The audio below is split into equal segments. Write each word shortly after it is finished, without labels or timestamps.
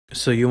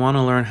So you want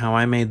to learn how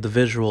I made the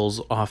visuals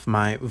off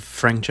my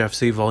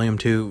FrankJavCee Volume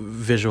 2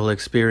 visual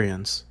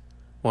experience.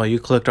 Well, you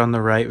clicked on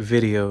the right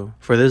video.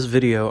 For this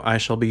video, I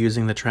shall be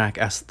using the track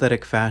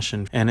Aesthetic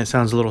Fashion, and it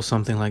sounds a little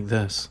something like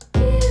this.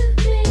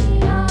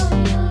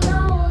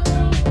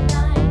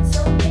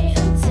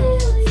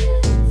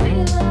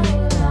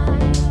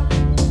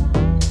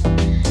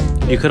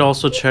 You could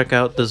also check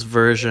out this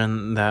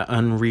version that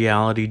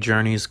Unreality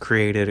Journeys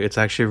created. It's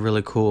actually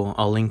really cool.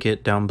 I'll link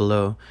it down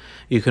below.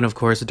 You can of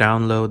course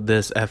download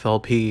this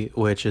FLP,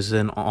 which is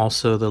in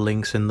also the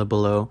links in the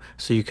below,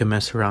 so you can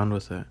mess around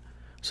with it.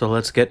 So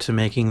let's get to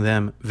making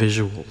them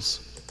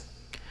visuals.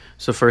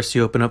 So first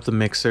you open up the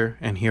mixer,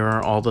 and here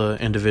are all the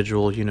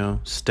individual,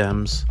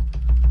 stems.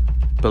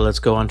 But let's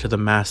go on to the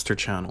master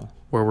channel,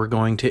 where we're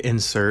going to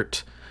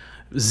insert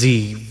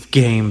Z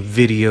Game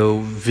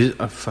Video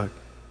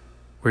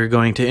We're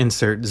going to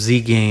insert Z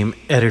Game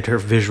Editor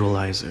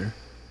Visualizer.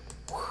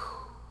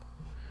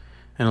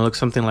 And it looks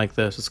something like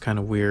this. It's kind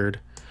of weird.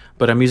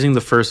 But I'm using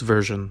the first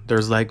version.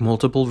 There's like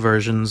multiple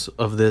versions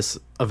of this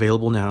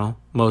available now.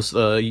 Most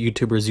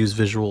YouTubers use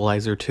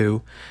Visualizer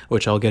 2,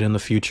 which I'll get in the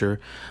future.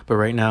 But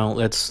right now,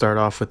 let's start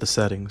off with the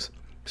settings.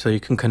 So you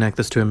can connect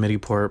this to a MIDI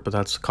port, but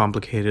that's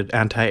complicated.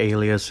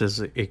 Anti-alias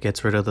it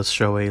gets rid of the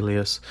show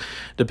alias.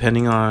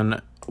 Depending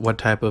on what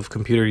type of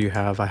computer you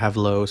have, I have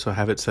low, so I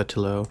have it set to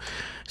low.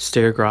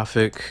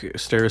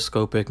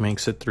 Stereoscopic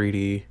makes it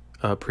 3D.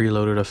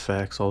 Preloaded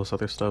effects, all this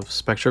other stuff.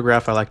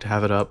 Spectrograph, I like to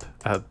have it up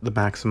at the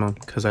maximum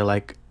because I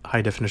like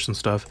high definition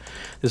stuff.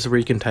 This is where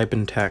you can type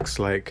in text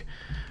like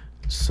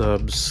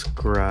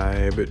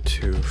subscribe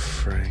to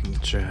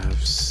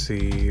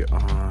FrankJavCee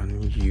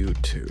on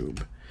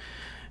YouTube.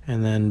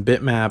 And then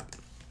bitmap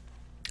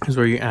is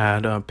where you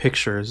add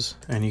pictures,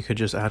 and you could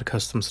just add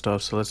custom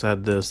stuff. So let's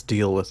add this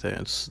deal with it.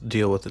 It's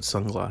deal with it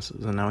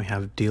sunglasses, and now we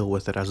have deal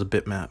with it as a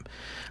bitmap.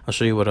 I'll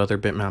show you what other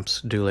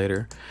bitmaps do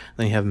later.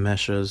 Then you have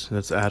meshes.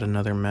 Let's add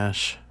another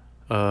mesh.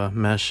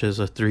 Mesh is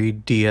a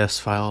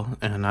 3ds file,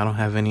 and I don't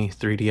have any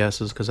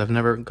 3ds's because I've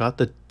never got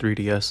the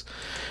 3ds.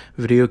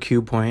 Video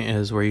cue point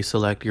is where you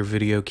select your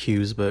video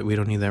cues, but we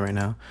don't need that right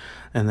now.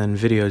 And then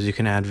videos, you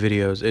can add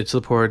videos. It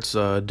supports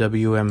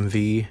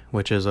WMV,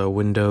 which is a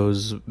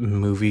Windows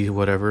movie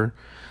whatever.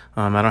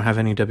 I don't have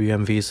any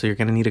WMV, so you're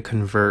going to need to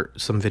convert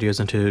some videos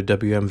into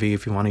WMV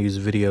if you want to use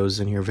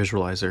videos in your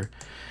visualizer.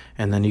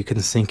 And then you can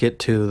sync it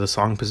to the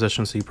song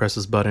position, so you press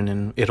this button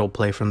and it'll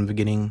play from the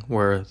beginning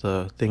where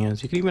the thing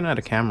is. You can even add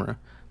a camera.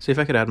 See if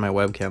I could add my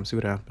webcam, see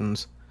what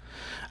happens.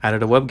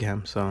 Added a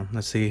webcam, so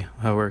let's see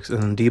how it works.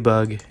 And then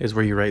debug is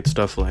where you write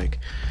stuff like,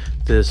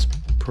 this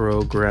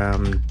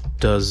program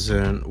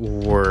doesn't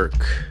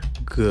work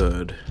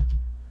good.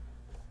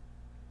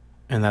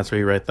 And that's where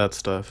you write that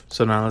stuff.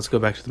 So now let's go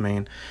back to the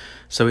main.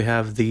 So we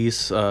have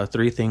these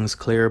three things: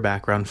 clear,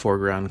 background,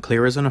 foreground.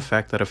 Clear is an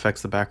effect that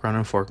affects the background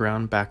and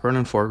foreground. Background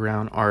and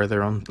foreground are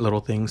their own little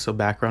things. So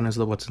background is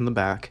what's in the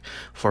back,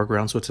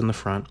 foreground's what's in the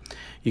front.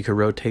 You can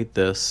rotate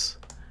this.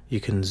 You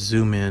can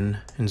zoom in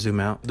and zoom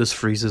out. This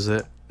freezes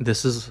it.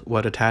 This is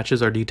what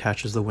attaches or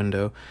detaches the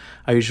window.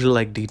 I usually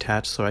like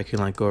detached so I can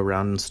like go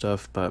around and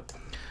stuff, but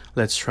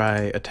let's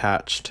try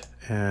attached,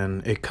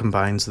 and it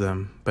combines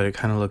them, but it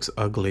kind of looks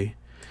ugly.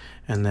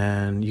 And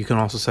then you can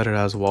also set it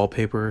as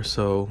wallpaper,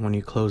 so when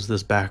you close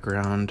this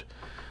background,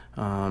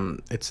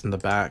 it's in the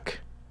back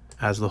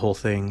as the whole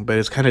thing, but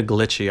it's kind of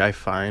glitchy, I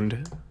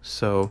find,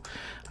 so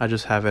I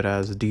just have it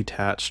as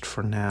detached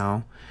for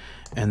now.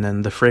 And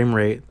then the frame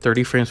rate,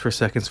 30 frames per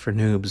second for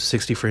noobs,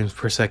 60 frames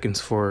per second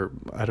for,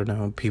 I don't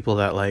know, people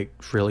that like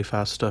really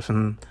fast stuff.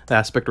 And the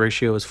aspect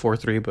ratio is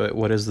 4:3, but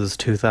what is this,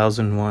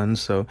 2001?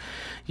 So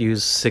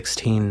use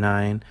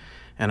 16:9.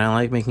 And I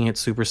like making it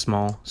super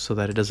small so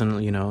that it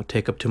doesn't,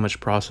 take up too much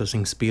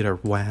processing speed or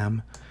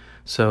wham.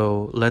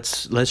 So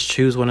let's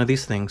choose one of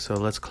these things. So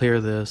let's clear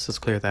this, let's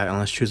clear that, and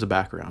let's choose a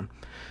background.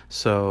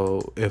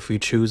 So if we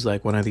choose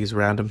like one of these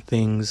random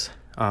things,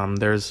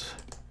 there's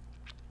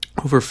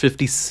over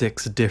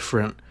 56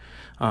 different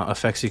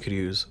effects you could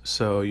use.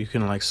 So you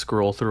can like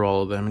scroll through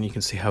all of them and you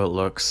can see how it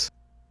looks.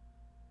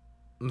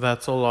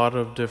 That's a lot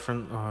of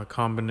different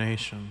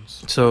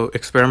combinations. So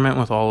experiment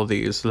with all of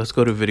these. Let's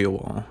go to video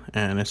wall,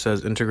 and it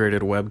says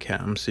integrated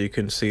webcam, so you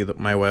can see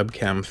my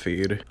webcam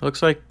feed. It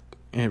looks like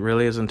it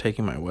really isn't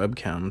taking my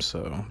webcam,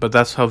 so, but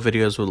that's how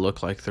videos would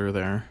look like through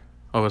there.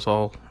 Oh, it's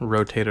all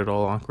rotated,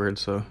 all awkward.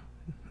 So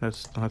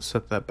let's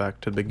set that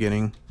back to the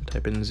beginning.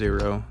 Type in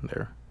 0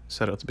 there.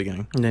 Set it at the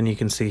beginning. And then you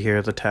can see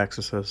here the text.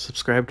 It says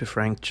subscribe to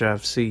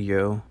FrankJavCee,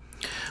 yo.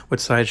 With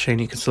sidechain,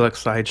 you can select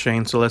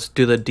sidechain. So let's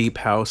do the deep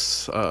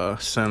house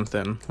synth,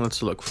 and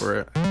let's look for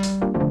it.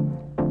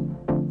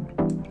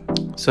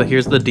 So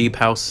here's the deep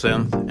house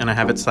synth, and I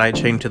have it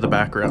sidechained to the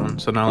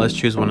background. So now let's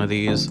choose one of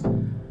these.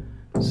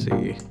 Let's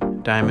see,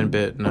 diamond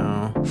bit,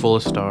 no. Full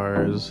of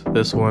stars.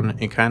 This one,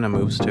 it kind of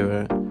moves to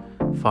it.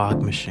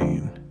 Fog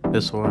machine.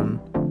 This one.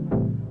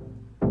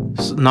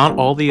 So not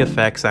all the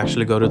effects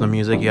actually go to the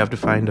music. You have to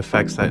find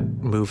effects that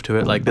move to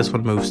it. Like this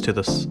one moves to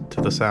the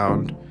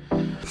sound.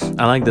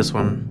 I like this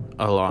one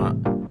a lot.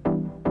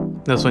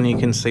 This one you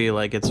can see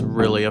like it's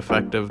really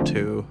effective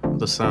to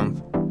the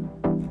synth.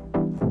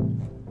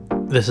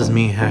 This is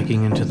me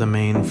hacking into the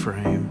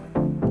mainframe.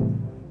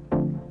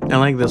 I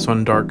like this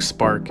one, Dark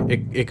Spark.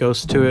 It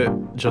goes to it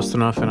just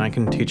enough, and I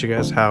can teach you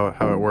guys how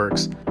it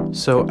works.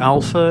 So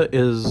alpha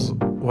is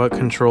what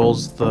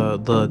controls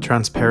the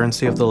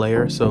transparency of the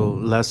layer. So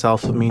less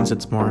alpha means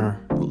it's more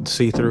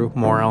see-through,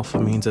 more alpha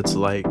means it's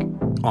like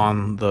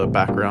on the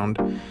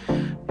background.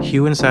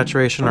 Hue and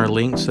saturation are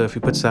linked, so if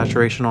you put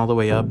saturation all the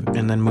way up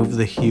and then move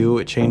the hue,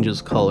 it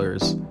changes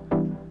colors.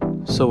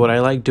 So what I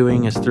like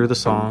doing is through the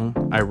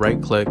song, I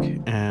right click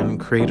and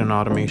create an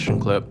automation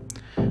clip.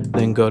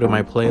 Then go to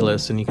my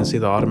playlist and you can see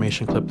the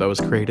automation clip that was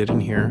created in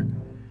here.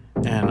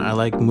 And I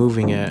like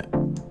moving it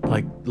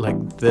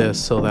like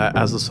this so that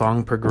as the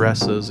song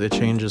progresses, it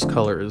changes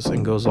colors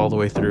and goes all the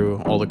way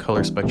through all the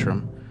color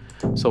spectrum.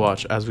 So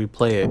watch, as we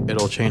play it,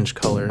 it'll change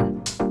color.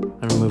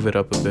 Let me move it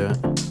up a bit.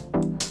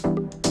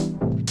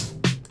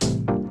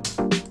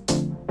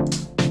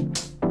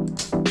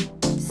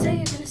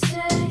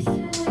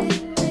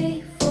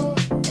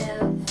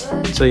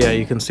 So yeah,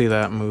 you can see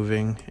that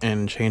moving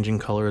and changing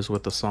colors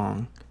with the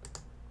song.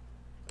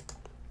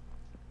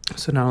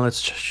 So now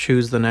let's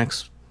choose the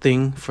next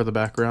thing for the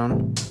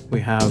background. We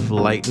have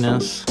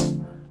lightness,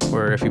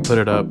 where if you put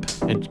it up,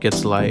 it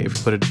gets light. If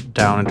you put it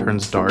down, it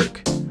turns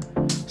dark.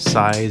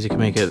 Size, you can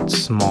make it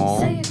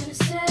small,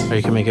 or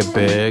you can make it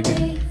big.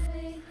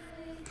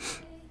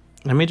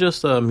 Let me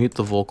just mute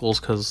the vocals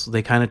because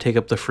they kind of take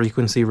up the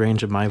frequency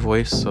range of my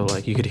voice, so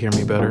like you could hear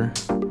me better.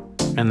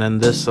 And then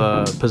this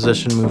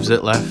position moves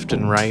it left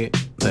and right,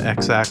 the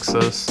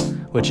x-axis,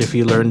 which if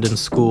you learned in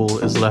school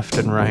is left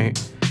and right.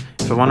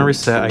 If I want to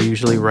reset, I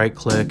usually right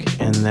click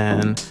and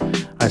then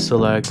I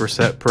select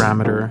reset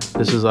parameter.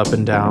 This is up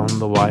and down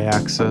the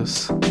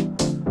y-axis.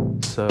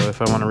 So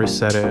if I want to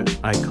reset it,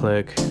 I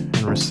click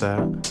and reset.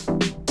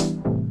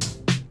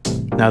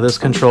 Now this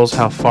controls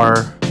how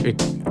far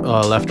it,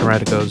 left and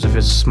right it goes. If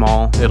it's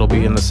small, it'll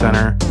be in the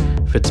center.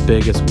 If it's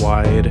big, it's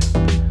wide.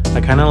 I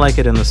kind of like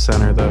it in the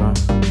center though.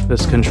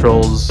 This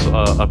controls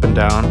up and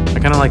down. I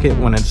kind of like it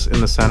when it's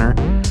in the center.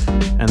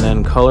 And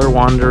then color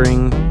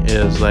wandering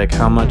is like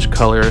how much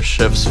color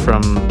shifts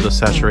from the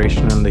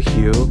saturation and the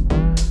hue.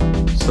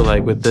 So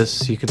like with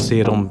this, you can see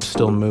it'll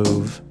still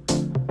move.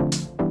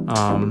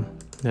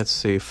 Let's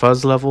see,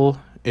 fuzz level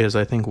is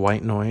I think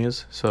white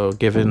noise. So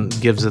gives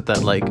it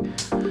that like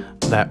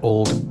that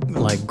old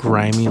like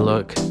grimy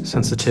look.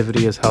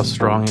 Sensitivity is how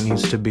strong it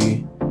needs to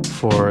be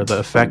for the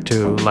effect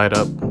to light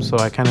up. So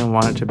I kind of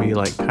want it to be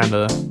like kind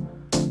of,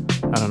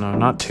 I don't know,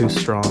 not too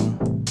strong.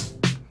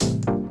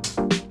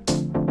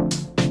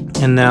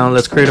 And now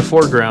let's create a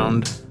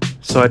foreground.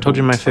 So I told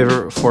you my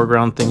favorite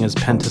foreground thing is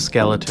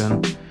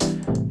pentaskeleton.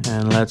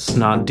 And let's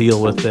not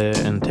deal with it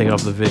and take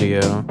off the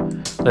video.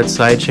 Let's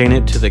sidechain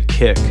it to the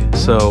kick.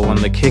 So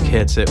when the kick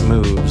hits, it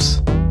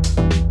moves.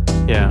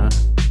 Yeah.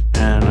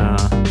 And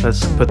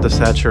let's put the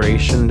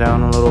saturation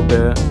down a little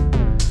bit.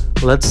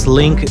 Let's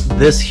link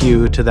this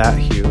hue to that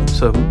hue.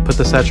 So put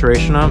the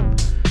saturation up,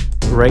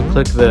 right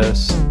click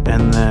this,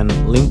 and then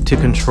link to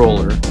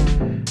controller.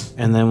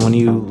 And then when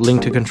you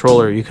link to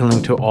controller, you can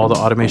link to all the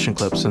automation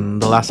clips.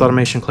 And the last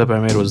automation clip I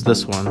made was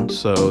this one.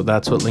 So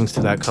that's what links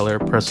to that color.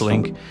 Press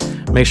link.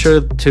 Make sure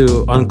to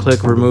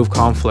unclick remove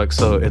conflict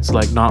so it's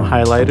like not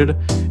highlighted,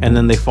 and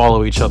then they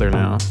follow each other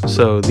now.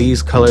 So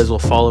these colors will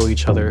follow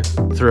each other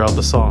throughout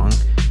the song.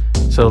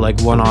 So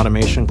like one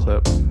automation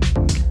clip.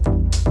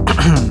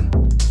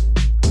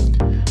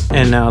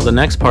 And now the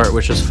next part,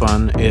 which is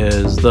fun,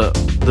 is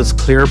this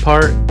clear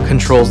part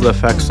controls the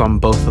effects on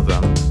both of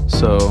them.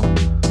 So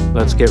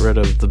let's get rid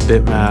of the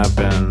bitmap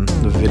and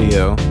the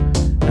video,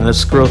 and let's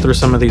scroll through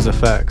some of these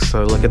effects.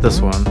 So look at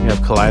this one. You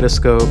have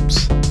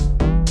kaleidoscopes,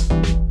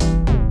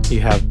 you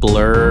have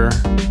blur,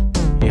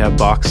 you have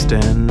boxed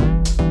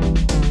in,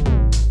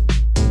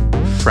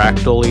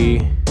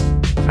 fractally,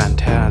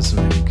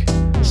 phantasmic,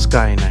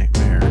 sky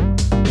nightmare,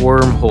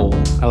 wormhole.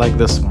 I like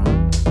this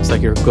one. It's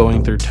like you're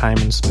going through time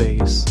and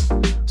space.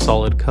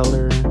 Solid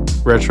color,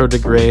 retro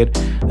degrade.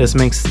 This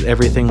makes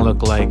everything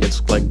look like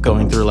it's like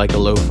going through like a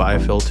lo-fi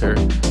filter.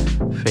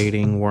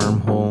 Fading,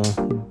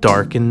 wormhole,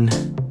 darken,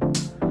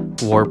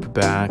 warp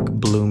back,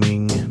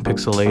 blooming,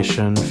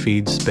 pixelation,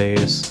 feed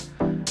space.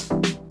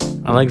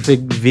 I like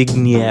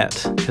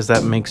vignette because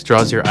that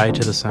draws your eye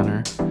to the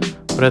center.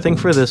 But I think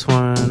for this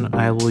one,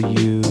 I will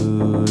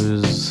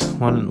use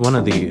one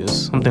of these,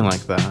 something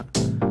like that.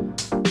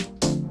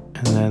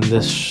 And then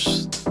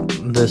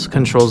this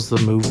controls the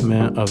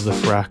movement of the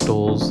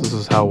fractals. This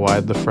is how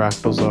wide the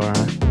fractals are.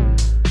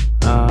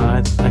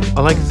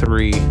 I like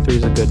 3. 3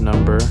 is a good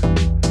number.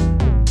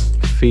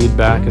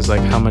 Feedback is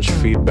like how much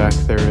feedback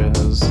there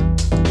is.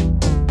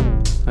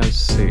 Let's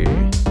see.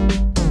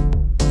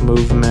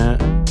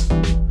 Movement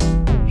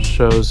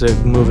shows it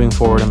moving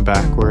forward and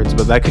backwards,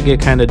 but that could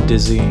get kind of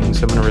dizzying,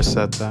 so I'm going to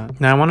reset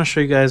that. Now I want to show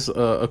you guys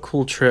a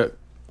cool trick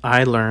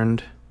I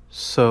learned.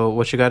 So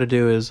what you got to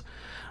do is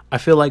I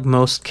feel like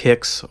most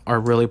kicks are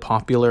really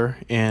popular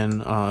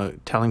in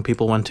telling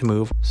people when to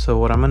move. So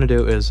what I'm going to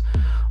do is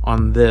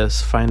on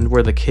this, find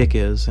where the kick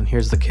is, and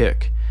here's the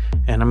kick.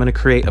 And I'm going to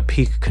create a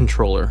peak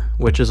controller,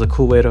 which is a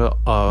cool way to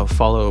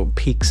follow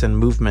peaks and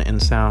movement in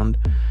sound.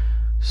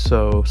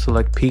 So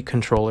select peak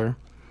controller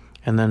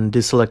and then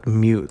deselect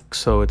mute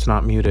so it's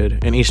not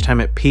muted. And each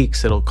time it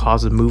peaks, it'll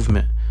cause a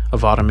movement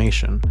of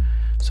automation.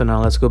 So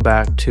now let's go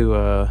back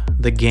to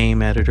the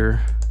game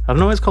editor. I don't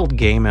know why it's called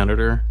game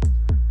editor.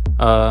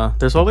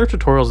 There's other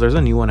tutorials, there's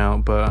a new one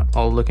out, but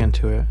I'll look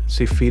into it.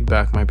 See,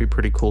 feedback might be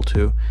pretty cool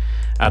to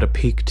add a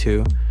peak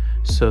to.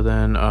 So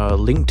then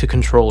link to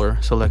controller,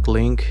 select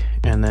link,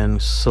 and then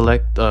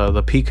select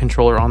the peak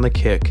controller on the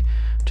kick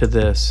to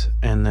this,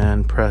 and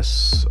then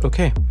press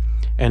OK.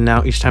 And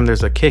now each time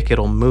there's a kick,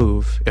 it'll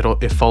move.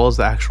 It follows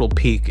the actual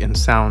peak and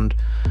sound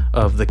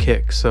of the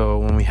kick. So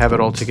when we have it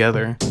all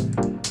together,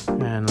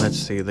 and let's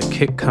see, the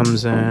kick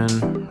comes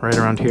in right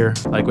around here,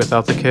 like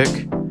without the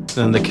kick,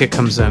 then the kick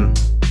comes in.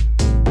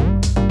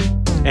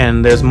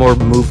 And there's more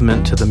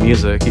movement to the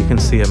music. You can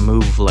see it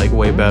move like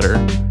way better.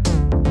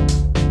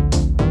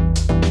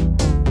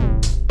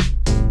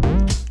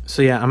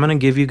 So yeah, I'm gonna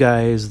give you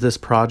guys this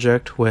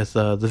project with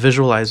the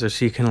visualizer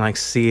so you can like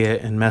see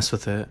it and mess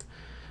with it.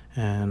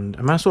 And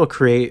I might as well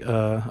create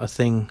a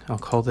thing. I'll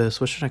call this,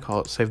 what should I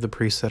call it? Save the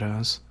preset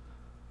as.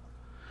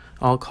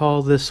 I'll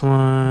call this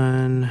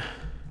one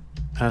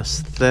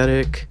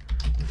aesthetic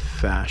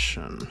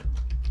fashion.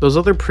 Those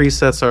other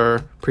presets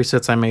are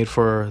presets I made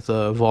for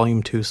the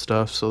volume 2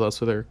 stuff, so that's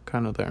why they're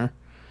kind of there.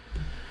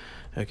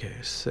 Okay,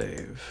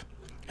 save.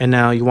 And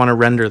now you want to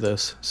render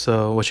this.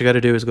 So what you got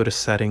to do is go to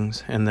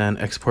settings and then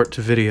export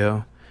to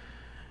video.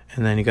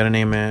 And then you got to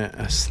name it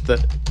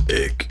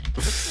aesthetic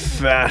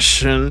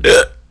fashion.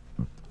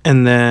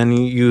 And then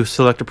you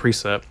select a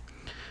preset.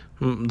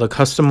 The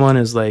custom one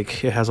is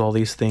like, it has all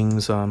these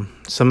things.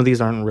 Some of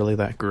these aren't really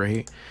that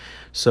great.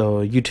 So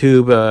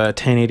YouTube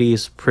 1080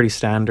 is pretty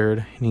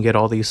standard, and you get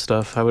all these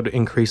stuff. I would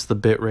increase the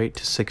bit rate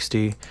to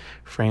 60,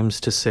 frames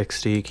to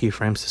 60,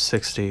 keyframes to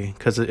 60,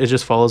 because it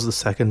just follows the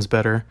seconds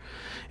better.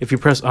 If you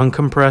press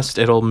uncompressed,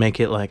 it'll make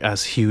it like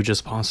as huge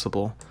as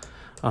possible.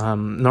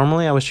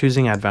 Normally I was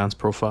choosing advanced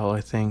profile,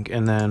 I think,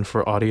 and then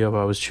for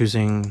audio I was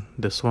choosing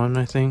this one,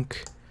 I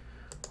think,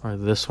 or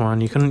this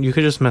one. You could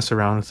just mess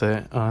around with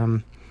it.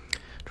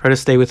 Try to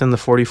stay within the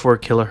 44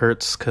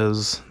 kilohertz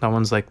because that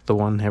one's like the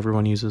one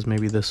everyone uses,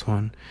 maybe this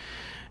one.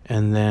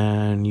 And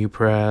then you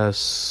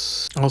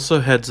press, also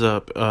heads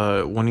up,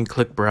 when you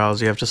click browse,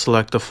 you have to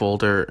select a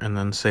folder and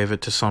then save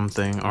it to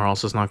something, or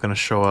else it's not going to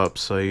show up.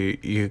 So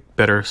you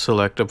better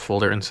select a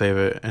folder and save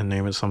it and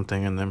name it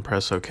something and then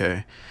press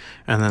OK.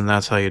 And then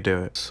that's how you do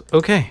it.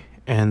 Okay.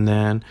 And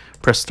then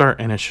press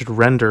start and it should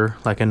render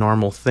like a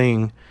normal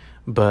thing,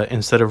 but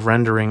instead of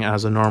rendering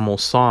as a normal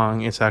song,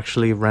 it's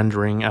actually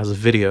rendering as a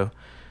video.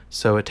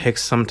 So it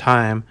takes some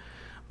time,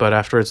 but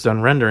after it's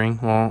done rendering,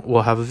 well,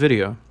 we'll have a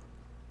video.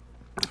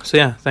 So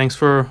yeah, thanks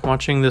for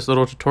watching this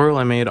little tutorial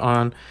I made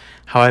on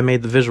how I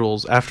made the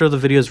visuals. After the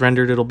video is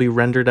rendered, it'll be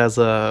rendered as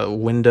a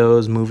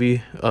Windows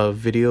movie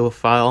video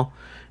file,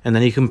 and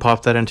then you can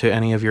pop that into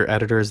any of your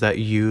editors that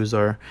you use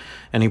or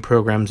any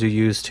programs you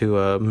use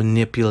to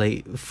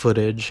manipulate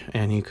footage,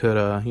 and you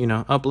could you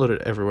know, upload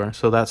it everywhere.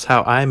 So that's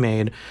how I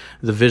made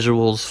the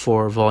visuals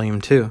for volume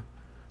 2.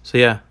 So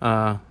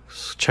yeah,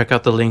 check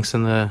out the links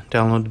in the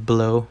download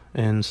below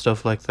and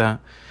stuff like that.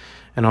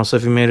 And also,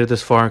 if you made it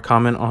this far,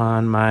 comment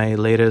on my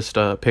latest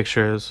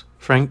pictures.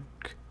 Frank,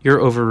 you're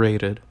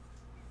overrated.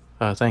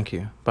 Thank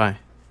you. Bye.